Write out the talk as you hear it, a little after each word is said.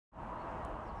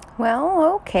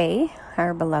Well, okay,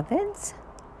 our beloveds.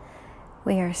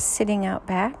 We are sitting out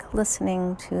back,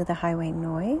 listening to the highway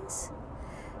noise,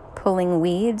 pulling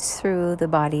weeds through the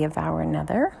body of our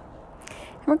another.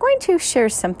 And we're going to share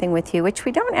something with you, which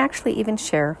we don't actually even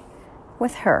share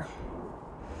with her.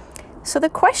 So the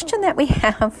question that we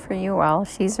have for you all,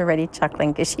 she's already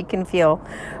chuckling because she can feel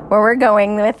where we're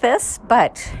going with this.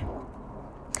 But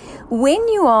when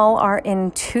you all are in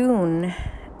tune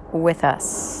with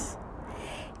us,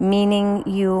 meaning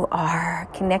you are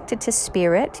connected to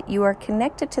spirit, you are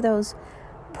connected to those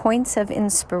points of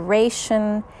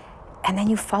inspiration, and then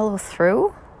you follow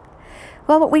through.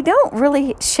 Well, what we don't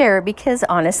really share, because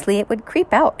honestly, it would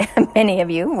creep out many of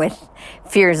you with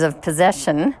fears of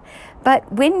possession.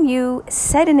 But when you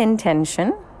set an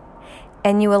intention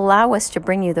and you allow us to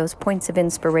bring you those points of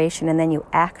inspiration and then you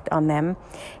act on them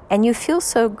and you feel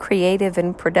so creative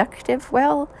and productive,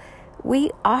 well,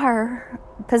 we are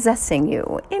possessing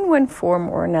you in one form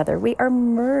or another. We are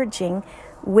merging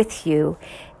with you.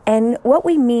 And what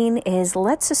we mean is,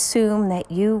 let's assume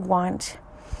that you want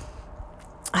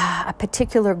a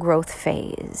particular growth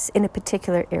phase in a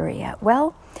particular area.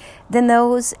 Well, then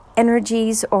those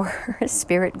energies or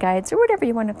spirit guides or whatever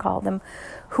you want to call them,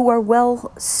 who are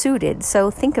well suited.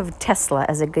 So think of Tesla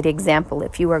as a good example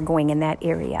if you are going in that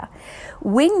area.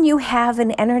 When you have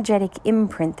an energetic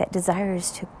imprint that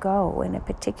desires to go in a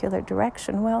particular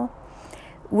direction, well,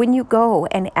 when you go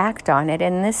and act on it,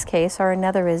 in this case, or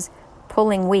another is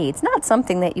pulling weeds, not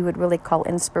something that you would really call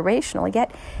inspirational,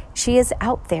 yet she is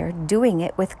out there doing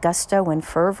it with gusto and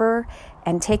fervor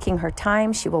and taking her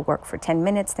time. She will work for 10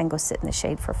 minutes, then go sit in the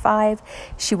shade for 5.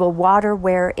 She will water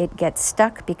where it gets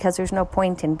stuck, because there's no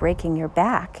point in breaking your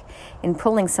back in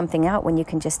pulling something out when you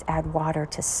can just add water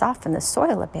to soften the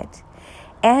soil a bit.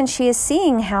 And she is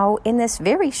seeing how in this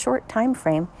very short time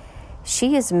frame,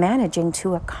 she is managing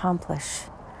to accomplish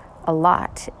a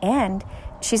lot. And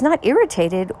she's not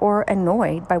irritated or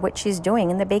annoyed by what she's doing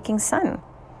in the baking sun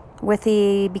with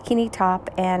the bikini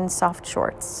top and soft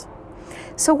shorts.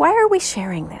 So why are we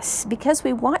sharing this? Because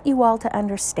we want you all to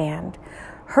understand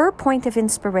her point of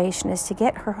inspiration is to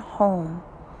get her home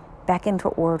back into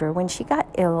order. When she got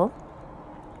ill,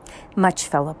 much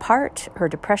fell apart, her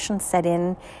depression set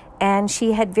in, and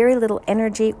she had very little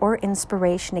energy or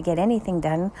inspiration to get anything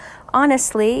done.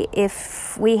 Honestly,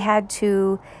 if we had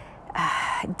to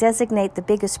designate, the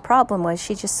biggest problem was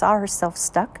she just saw herself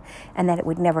stuck and that it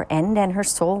would never end, and her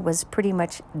soul was pretty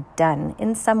much done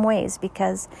in some ways,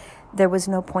 because there was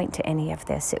no point to any of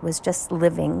this. It was just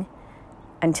living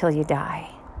until you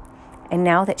die. And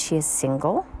now that she is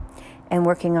single and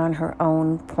working on her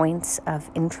own points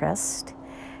of interest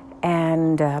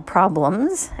and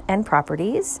problems and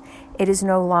properties, it is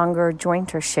no longer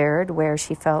joint or shared, where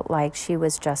she felt like she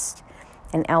was just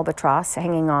an albatross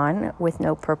hanging on with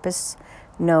no purpose,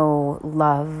 no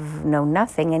love, no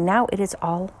nothing. And now it is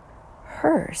all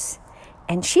hers.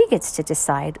 And she gets to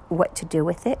decide what to do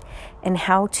with it and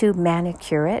how to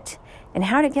manicure it and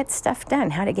how to get stuff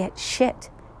done, how to get shit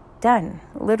done,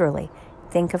 literally.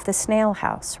 Think of the snail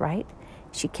house, right?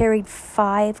 She carried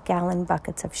 5-gallon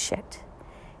buckets of shit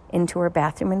into her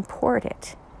bathroom and poured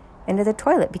it into the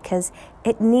toilet because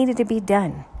it needed to be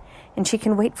done. And she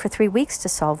can wait for 3 weeks to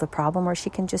solve the problem, or she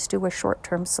can just do a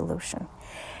short-term solution.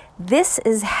 This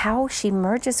is how she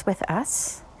merges with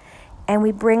us, and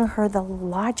we bring her the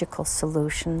logical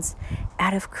solutions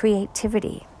out of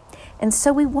creativity. And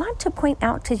so we want to point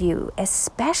out to you,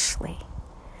 especially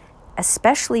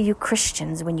you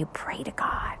Christians, when you pray to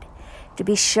God, to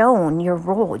be shown your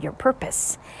role, your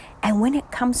purpose. And when it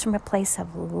comes from a place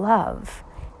of love,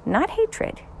 not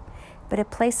hatred, but a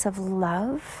place of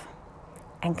love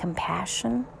and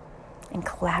compassion and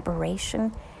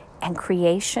collaboration and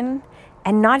creation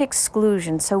and not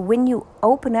exclusion. So when you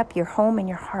open up your home and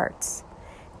your hearts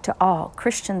to all,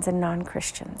 Christians and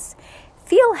non-Christians,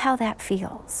 feel how that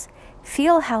feels.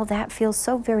 Feel how that feels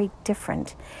so very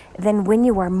different than when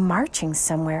you are marching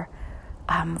somewhere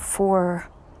or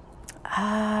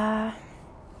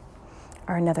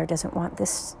another doesn't want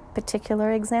this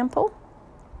particular example.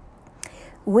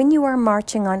 When you are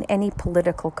marching on any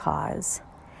political cause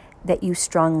that you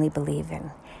strongly believe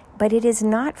in, but it is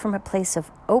not from a place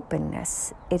of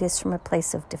openness, it is from a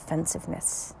place of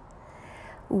defensiveness.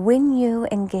 When you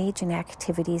engage in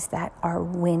activities that are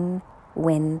win,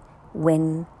 win,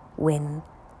 win, win,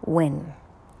 win,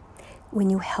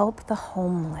 when you help the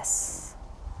homeless,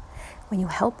 when you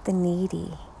help the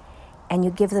needy, and you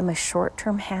give them a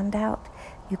short-term handout,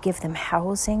 you give them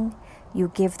housing,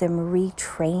 you give them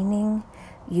retraining,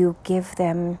 you give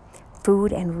them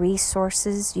food and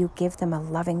resources, you give them a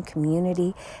loving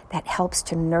community that helps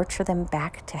to nurture them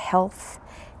back to health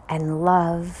and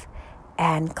love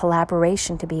and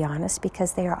collaboration, to be honest,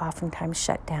 because they are oftentimes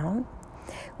shut down.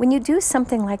 When you do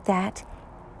something like that,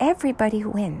 everybody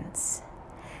wins.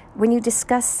 When you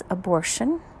discuss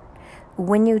abortion,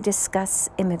 when you discuss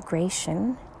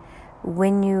immigration,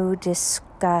 when you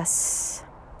discuss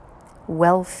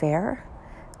welfare,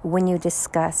 when you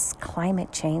discuss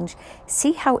climate change,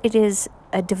 see how it is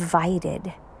a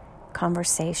divided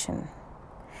conversation.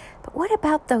 But what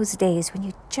about those days when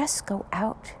you just go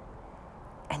out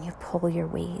and you pull your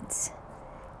weeds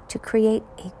to create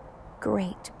a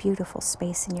great, beautiful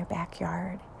space in your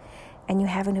backyard, and you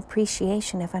have an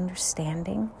appreciation of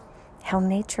understanding how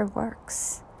nature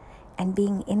works and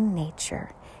being in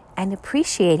nature and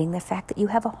appreciating the fact that you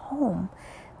have a home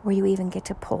where you even get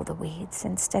to pull the weeds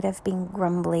instead of being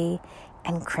grumbly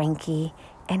and cranky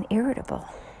and irritable.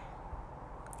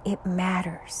 It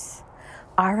matters.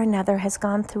 Our Another has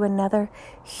gone through another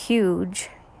huge,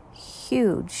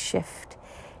 huge shift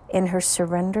in her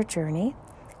surrender journey,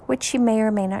 which she may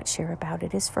or may not share about.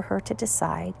 It is for her to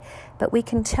decide. But we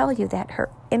can tell you that her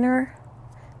inner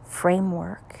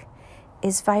framework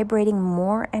is vibrating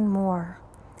more and more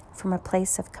from a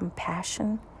place of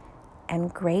compassion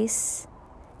and grace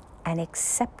and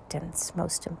acceptance,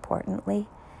 most importantly,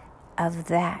 of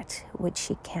that which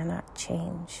she cannot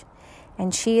change.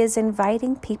 And she is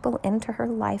inviting people into her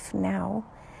life now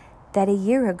that a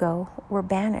year ago were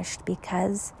banished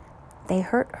because they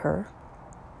hurt her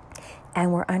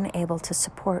and were unable to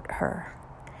support her.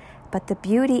 But the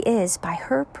beauty is, by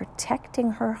her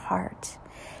protecting her heart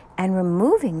and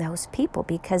removing those people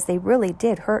because they really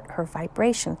did hurt her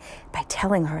vibration by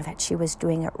telling her that she was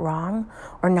doing it wrong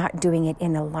or not doing it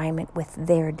in alignment with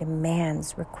their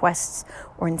demands, requests,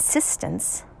 or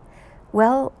insistence.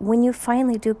 Well, when you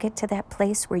finally do get to that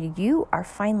place where you are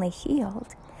finally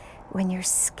healed, when your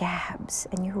scabs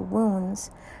and your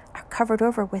wounds are covered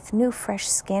over with new fresh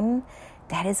skin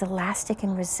that is elastic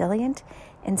and resilient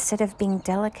instead of being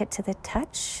delicate to the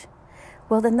touch,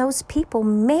 well, then those people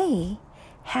may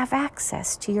have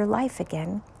access to your life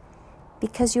again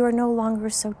because you are no longer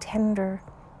so tender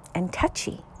and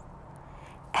touchy.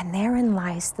 And therein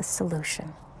lies the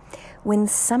solution. When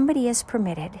somebody is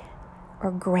permitted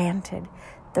or granted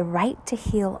the right to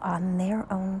heal on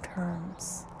their own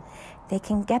terms, they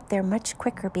can get there much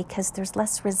quicker because there's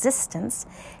less resistance,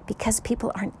 because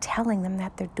people aren't telling them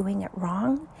that they're doing it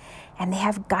wrong, and they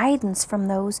have guidance from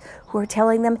those who are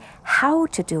telling them how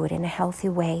to do it in a healthy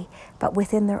way, but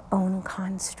within their own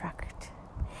construct.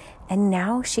 And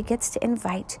now she gets to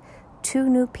invite 2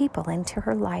 new people into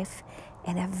her life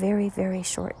in a very, very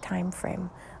short time frame.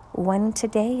 One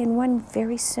today and one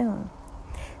very soon.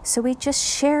 So we just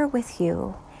share with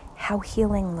you how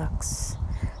healing looks.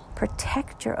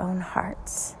 Protect your own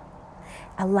hearts.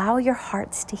 Allow your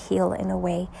hearts to heal in a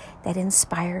way that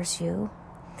inspires you.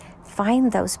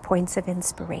 Find those points of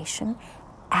inspiration.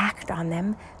 Act on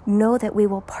them. Know that we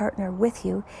will partner with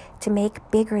you to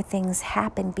make bigger things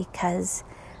happen, because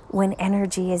when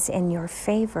energy is in your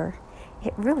favor,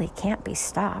 it really can't be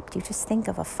stopped. You just think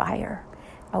of a fire,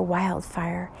 a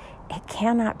wildfire. It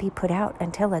cannot be put out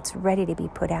until it's ready to be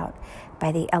put out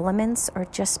by the elements or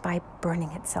just by burning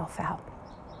itself out.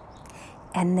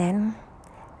 And then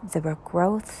the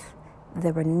regrowth,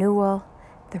 the renewal,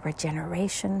 the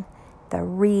regeneration,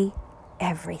 the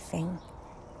everything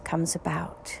comes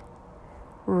about.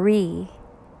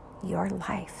 Your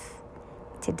life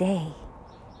today.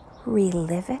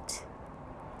 Relive it,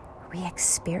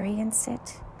 re-experience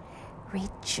it,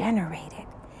 regenerate it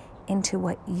into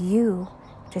what you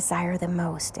desire the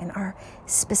most. And our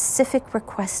specific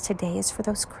request today is for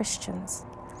those Christians.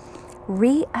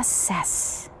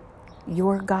 Reassess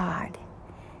your God,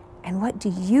 and what do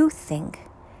you think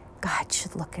God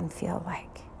should look and feel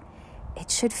like?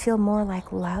 It should feel more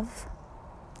like love,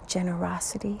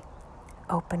 generosity,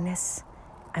 openness,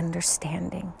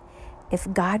 understanding.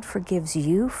 If God forgives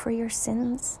you for your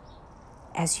sins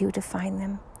as you define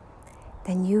them,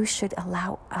 then you should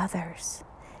allow others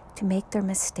to make their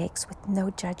mistakes with no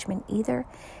judgment either,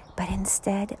 but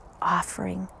instead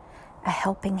offering a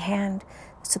helping hand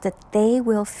so that they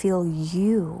will feel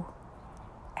you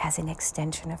as an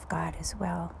extension of God as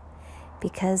well.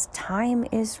 Because time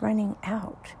is running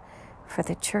out for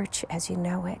the church as you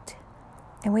know it.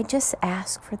 And we just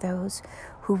ask for those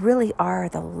who really are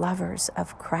the lovers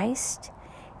of Christ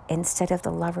instead of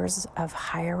the lovers of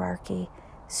hierarchy,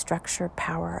 structure,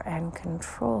 power, and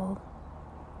control,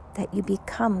 that you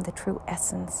become the true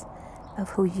essence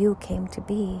of who you came to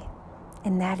be.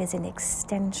 And that is an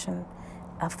extension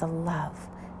of the love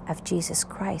of Jesus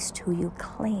Christ, who you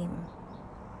claim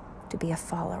to be a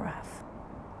follower of.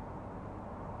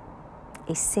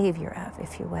 a savior of,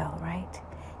 if you will, right?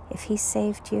 If he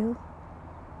saved you,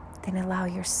 then allow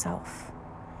yourself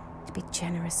to be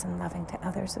generous and loving to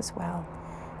others as well,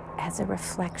 as a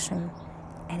reflection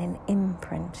and an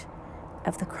imprint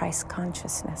of the Christ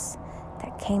consciousness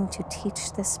that came to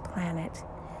teach this planet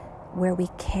where we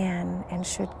can and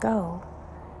should go,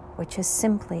 which is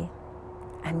simply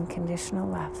unconditional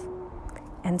love.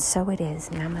 And so it is.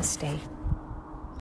 Namaste.